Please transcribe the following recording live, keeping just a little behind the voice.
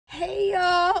Hey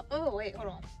y'all. Oh wait,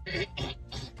 hold on.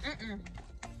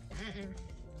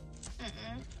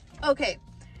 Okay.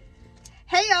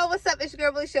 Hey y'all, what's up? It's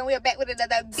your girl Licha, and we are back with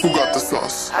another video. Who got the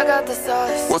sauce? I got the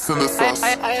sauce. What's in the sauce? I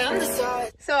am the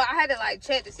sauce. So I had to like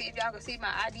check to see if y'all can see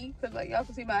my ID, because like y'all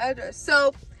can see my address.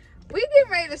 So we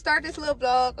getting ready to start this little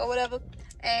vlog or whatever.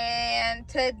 And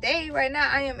today, right now,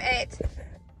 I am at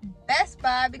Best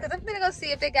Buy because I'm gonna go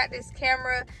see if they got this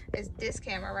camera. It's this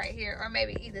camera right here, or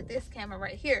maybe either this camera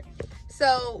right here.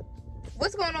 So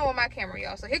what's going on with my camera,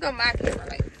 y'all? So here go my camera.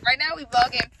 Like right now we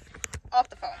vlogging off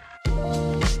the phone.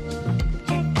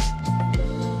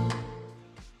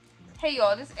 Hey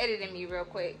y'all, just editing me real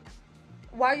quick.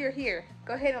 While you're here,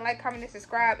 go ahead and like, comment, and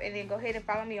subscribe, and then go ahead and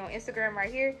follow me on Instagram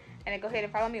right here, and then go ahead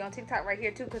and follow me on TikTok right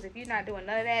here too, because if you're not doing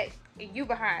none of that, you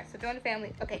behind. So join the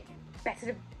family. Okay, back to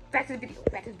the video.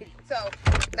 So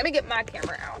let me get my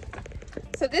camera out.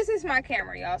 So this is my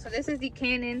camera, y'all. So this is the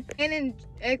Canon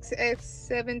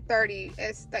XX730.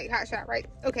 It's like hot shot, right?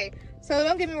 Okay, so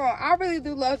don't get me wrong, I really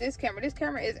do love this camera. This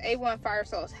camera is A1 fire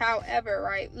sauce. However,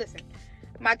 right, listen,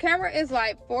 my camera is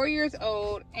like 4 years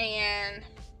old, and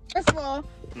first of all,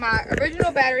 my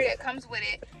original battery that comes with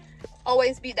it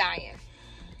always be dying.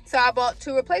 So I bought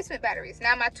 2 replacement batteries.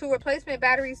 Now my 2 replacement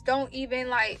batteries don't even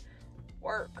like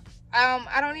work.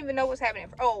 I don't even know what's happening.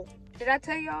 Oh, did I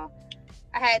tell y'all?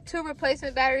 I had 2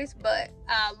 replacement batteries, but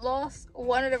I lost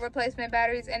one of the replacement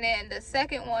batteries, and then the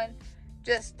second one,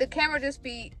 just the camera just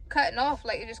be cutting off.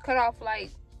 Like it just cut off,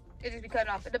 like it just be cutting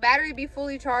off. The battery be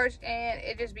fully charged and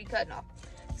it just be cutting off.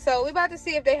 So we about to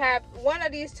see if they have one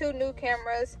of these 2 new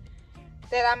cameras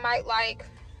that I might like,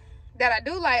 that I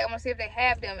do like. I'm gonna see if they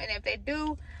have them, and if they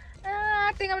do,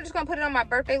 I think I'm just gonna put it on my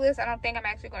birthday list. I don't think I'm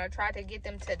actually gonna try to get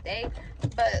them today,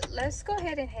 but let's go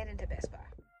ahead and head into Best Buy.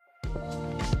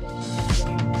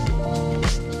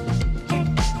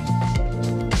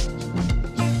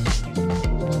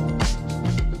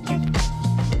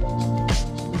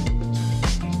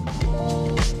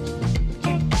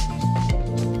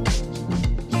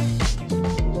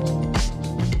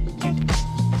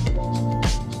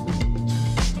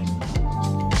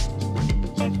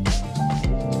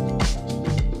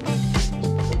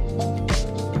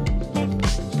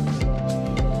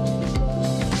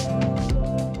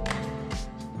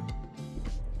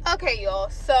 Okay y'all,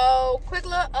 so quick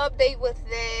little update with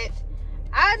that.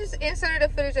 I just inserted a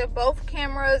footage of both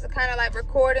cameras, kind of like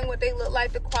recording what they look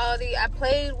like, the quality. I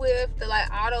played with the like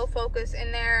autofocus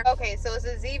in there. Okay, so it's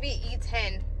a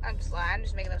ZV-E10. I'm just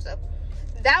making up stuff.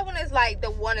 That one is like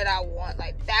the one that I want.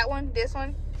 Like that one, this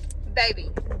one, baby,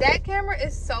 that camera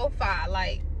is so fire.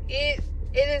 Like it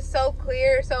is so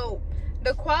clear. So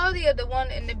the quality of the one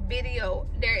in the video,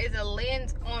 there is a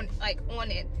lens on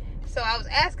it. So I was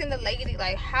asking the lady,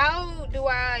 like, how do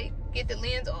I get the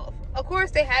lens off? Of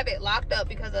course, they have it locked up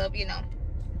because of, you know,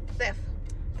 theft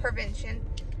prevention.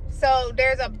 So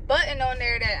there's a button on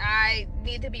there that I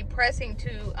need to be pressing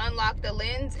to unlock the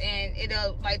lens, and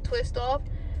it'll like twist off.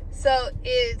 So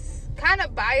it's kind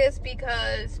of biased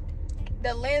because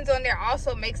the lens on there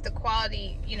also makes the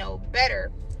quality, you know,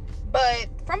 better. But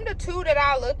from the 2 that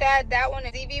I looked at, that one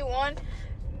is ZV-1.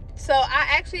 So I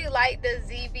actually like the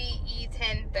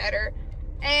ZV-E10 better,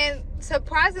 and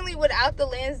surprisingly, without the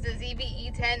lens, the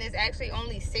ZV-E10 is actually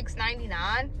only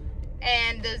 $699,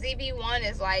 and the ZV-1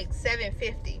 is like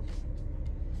 $750.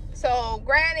 So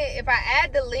granted, if I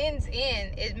add the lens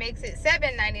in, it makes it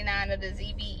 $799 of the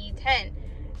ZV-E10,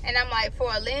 and I'm like,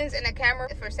 for a lens and a camera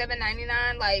for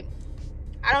 $799, like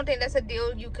I don't think that's a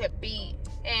deal you could beat.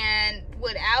 And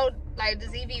without, like, the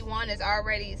ZV-1 is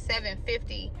already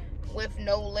 $750 with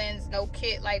no lens, no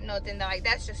kit, like nothing. Like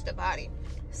that's just the body.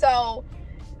 So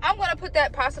I'm gonna put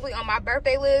that possibly on my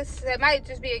birthday list. That might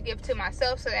just be a gift to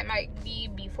myself, so that might be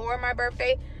before my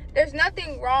birthday. There's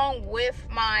nothing wrong with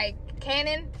my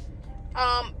Canon.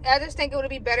 I just think it would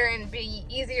be better and be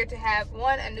easier to have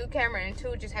 1, a new camera, and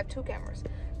 2, just have 2 cameras.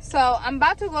 So I'm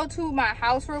about to go to my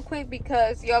house real quick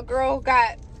because your girl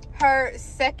got her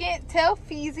second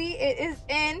telfeezy. It is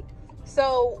in,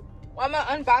 so I'm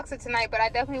gonna unbox it tonight, but I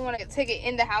definitely want to take it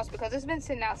in the house because it's been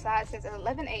sitting outside since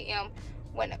 11 a.m.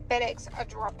 when FedEx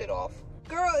dropped it off.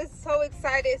 Girl is so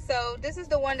excited. So this is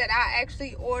the one that I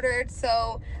actually ordered.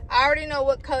 So I already know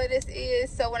what color this is.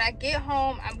 So when I get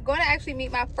home, I'm going to actually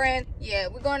meet my friend. Yeah,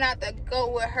 we're going out to go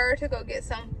with her to go get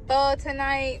some pho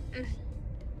tonight.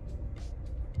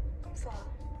 Pho.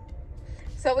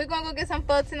 So we're going to go get some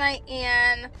pho tonight,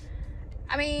 and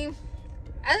I mean,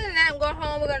 other than that, I'm going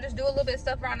home. We're going to just do a little bit of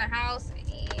stuff around the house.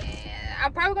 And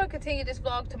I'm probably going to continue this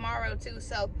vlog tomorrow too.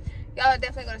 So y'all are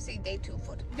definitely going to see day 2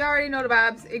 footage. Y'all already know the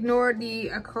vibes. Ignore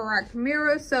the correct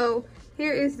mirror. So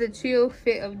here is the chill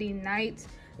fit of the night.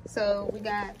 So we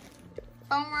got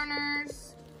foam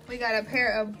runners. We got a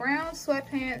pair of brown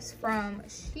sweatpants from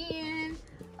Shein.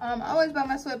 I always buy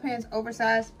my sweatpants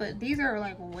oversized, but these are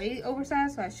like way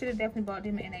oversized, so I should have definitely bought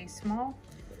them in a small.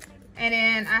 And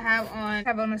then I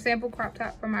have on a sample crop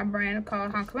top from my brand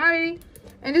called Hong Commodity,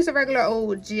 and just a regular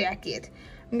old jacket.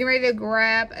 I'm getting ready to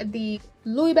grab the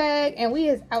Louis bag, and we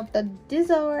is out the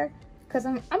door because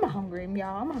I'm hungry,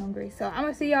 y'all. I'm hungry, so I'm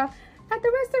gonna see y'all at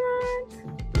the restaurant.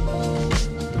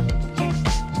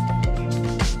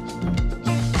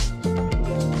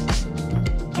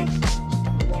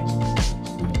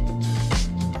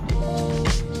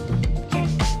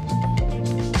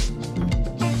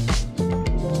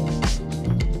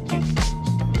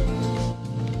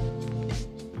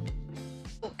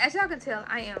 As y'all can tell,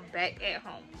 I am back at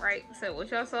home, right? So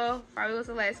what y'all saw probably was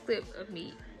the last clip of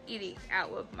me eating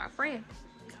out with my friend.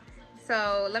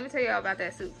 So let me tell y'all about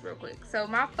that soup real quick. So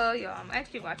my pho, y'all, I'm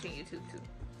actually watching YouTube too.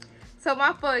 So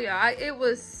my pho, y'all, it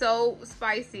was so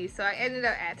spicy. So I ended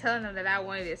up telling them that I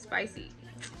wanted it spicy.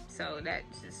 So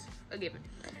that's just a given.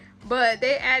 But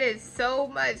they added so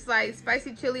much like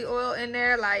spicy chili oil in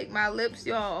there. Like my lips,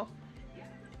 y'all,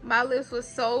 my lips was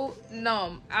so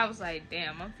numb. I was like,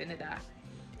 damn, I'm finna die.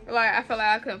 Like, I felt like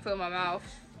I couldn't feel my mouth.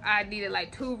 I needed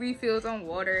like 2 refills on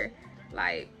water.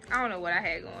 Like, I don't know what I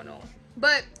had going on.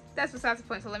 But that's besides the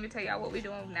point. So let me tell y'all what we're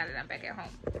doing now that I'm back at home.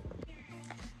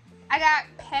 I got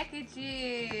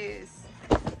packages.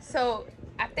 So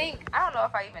I don't know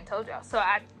if I even told y'all. So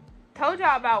I told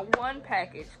y'all about one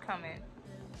package coming,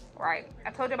 right?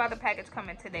 I told you about the package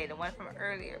coming today, the one from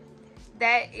earlier.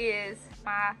 That is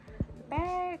my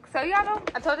bag. So y'all know,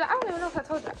 I told you, I don't even know if I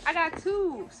told you, I got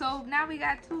 2. So now we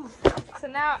got 2. So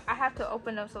now I have to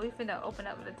open them. So we finna open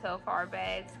up the Telfar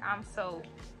bags. I'm so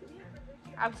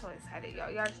excited,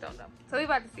 y'all. Y'all just don't know. So we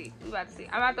about to see. I'm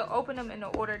about to open them in the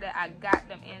order that I got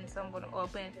them in. So I'm gonna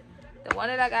open the one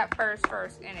that I got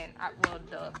first, and then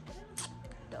duh.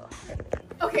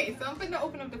 Okay, so I'm finna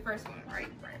open up the first one. Right.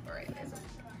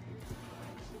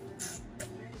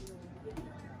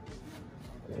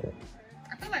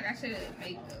 I feel like I should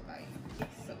make something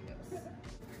else.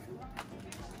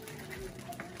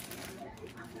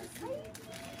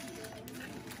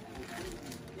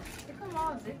 They come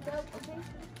all zipped up, okay?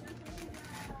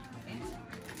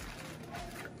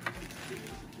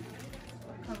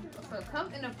 So it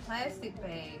comes in a plastic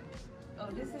bag. Oh,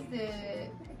 this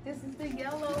is the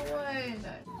yellow one.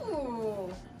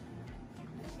 Ooh.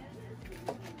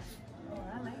 Oh,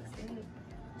 I like it.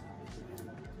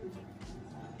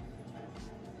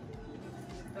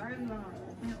 Starting on.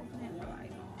 Open it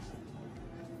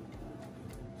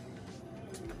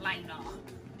light off.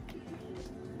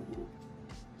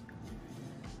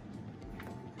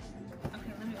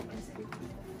 Okay, let me open this.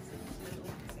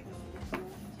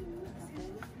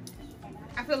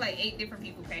 I feel like 8 different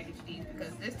people packaged these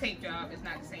because this tape job is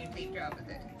not the same tape job as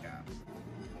that tape job.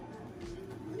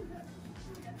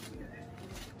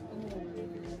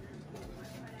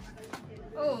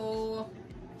 Oh.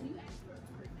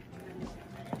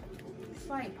 It's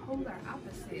like polar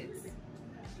opposites.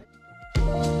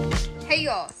 Hey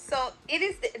y'all, so it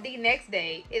is the next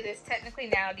day. It is technically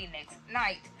now the next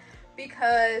night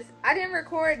because I didn't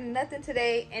record nothing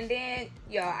today, and then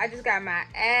y'all, I just got my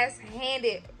ass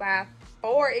handed by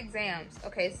 4 exams.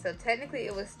 Okay, so technically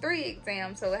it was 3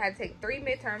 exams, so I had to take 3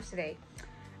 midterms today,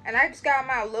 and I just got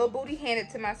my little booty handed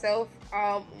to myself.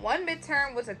 One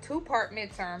midterm was a 2-part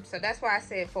midterm, so that's why I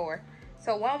said 4.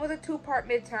 So one was a 2-part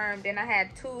midterm, then I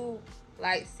had 2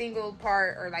 like single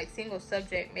part or like single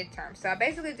subject midterms. So I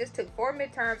basically just took 4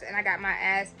 midterms and I got my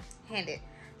ass handed.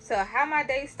 So how my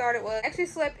day started was I actually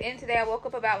slept in today. I woke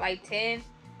up about like 10,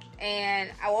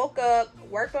 and I woke up,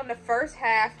 worked on the first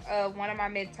half of one of my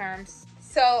midterms.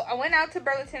 So I went out to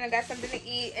Burlington and got something to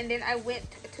eat, and then I went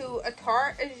to a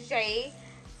Target.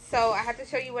 So I have to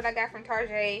show you what I got from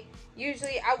Target.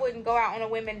 Usually I wouldn't go out on a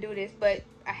whim and do this, but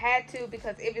I had to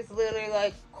because it was literally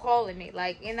like calling me,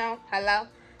 like, you know, hello.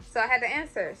 So I had the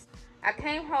answers. I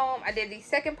came home, I did the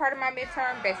second part of my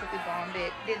midterm, basically bombed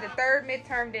it. Did the 3rd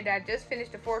midterm, then I just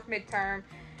finished the 4th midterm.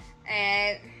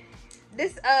 And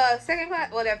this second class,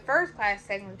 well, that first class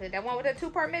technically, that one with the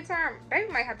 2-part midterm,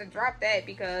 baby might have to drop that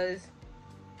because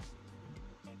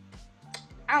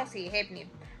I don't see it happening.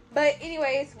 But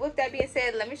anyways, with that being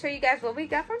said, let me show you guys what we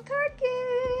got from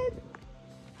Target.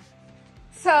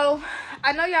 So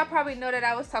I know y'all probably know that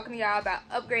I was talking to y'all about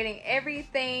upgrading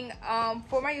everything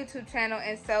for my YouTube channel,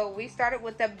 and so we started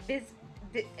with the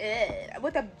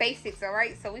basics. All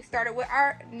right, so we started with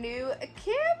our new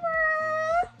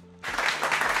camera.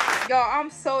 Y'all, I'm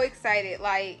so excited.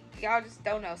 Like, y'all just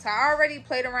don't know. So I already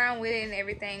played around with it and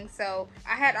everything. So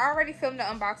I had already filmed the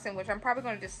unboxing, which I'm probably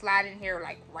going to just slide in here,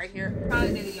 like right here.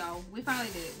 Finally did it, y'all. We finally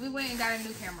did it. We went and got a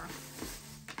new camera.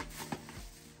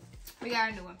 We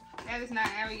got a new one. That is not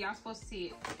how y'all supposed to see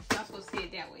it. Y'all supposed to see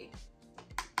it that way.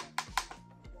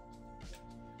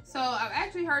 So I've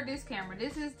actually heard this camera.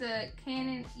 This is the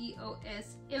Canon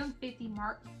EOS M50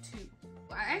 Mark II.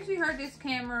 I actually heard this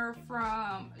camera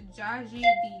from Jaji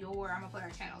Dior. I'm gonna put her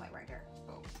channel like right there.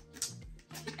 Boom.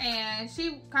 And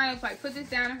she kind of like put this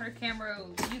down in her camera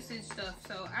usage stuff.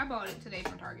 So I bought it today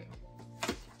from Target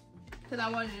because I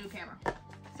wanted a new camera.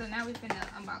 So now we finna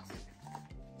unbox it.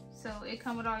 So it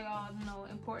come with all y'all know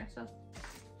important stuff.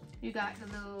 You got the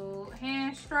little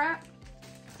hand strap.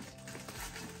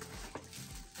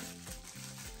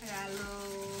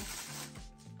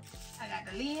 I got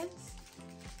the lens.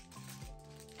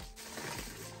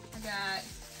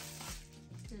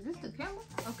 Is this the camera?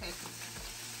 Okay.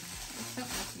 There's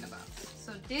something about it.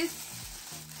 So this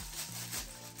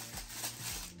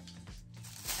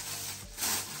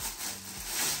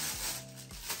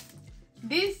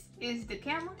is the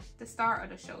camera, the star of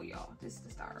the show, y'all. This is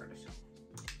the star of the show.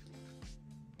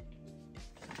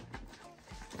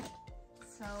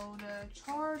 So the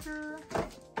charger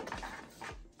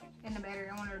and the battery.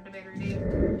 I wonder if the battery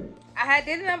did. I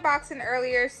did an unboxing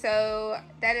earlier, so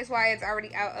that is why it's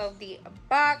already out of the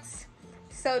box.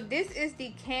 So this is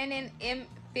the Canon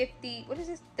M50. What is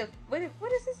this? What is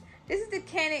this? This is the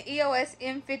Canon EOS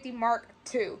M50 Mark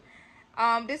II.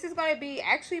 This is going to be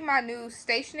actually my new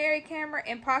stationary camera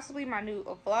and possibly my new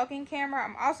vlogging camera.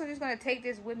 I'm also just going to take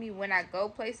this with me when I go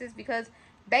places because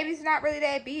baby's not really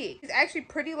that big. It's actually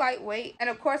pretty lightweight. And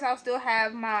of course I'll still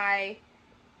have my,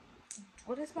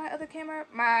 what is my other camera?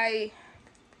 My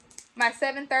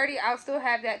 730. I'll still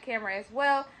have that camera as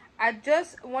well. I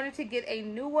just wanted to get a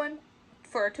new one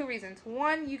for two reasons.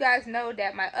 One, you guys know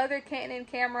that my other Canon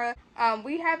camera,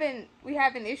 we having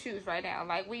issues right now.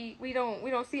 Like we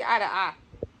don't see eye to eye.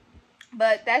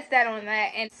 But that's that on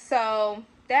that. And so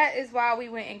that is why we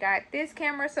went and got this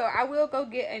camera. So I will go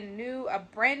get a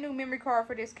brand new memory card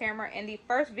for this camera. And the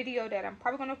first video that I'm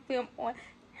probably gonna film on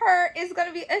her is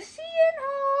gonna be a Shein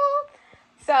haul.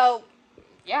 So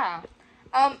yeah.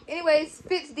 Anyways,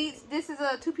 fits these. This is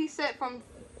a two-piece set from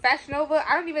Fashion Nova.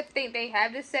 I don't even think they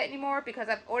have this set anymore because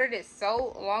I've ordered it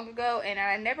so long ago and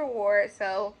I never wore it.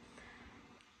 So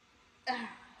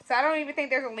I don't even think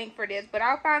there's a link for this, but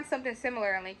I'll find something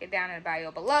similar and link it down in the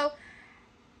bio below.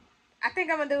 I think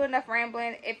I'm gonna do enough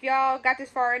rambling. If y'all got this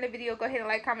far in the video, go ahead and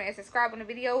like, comment, and subscribe on the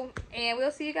video, and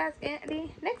we'll see you guys in the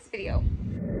next video.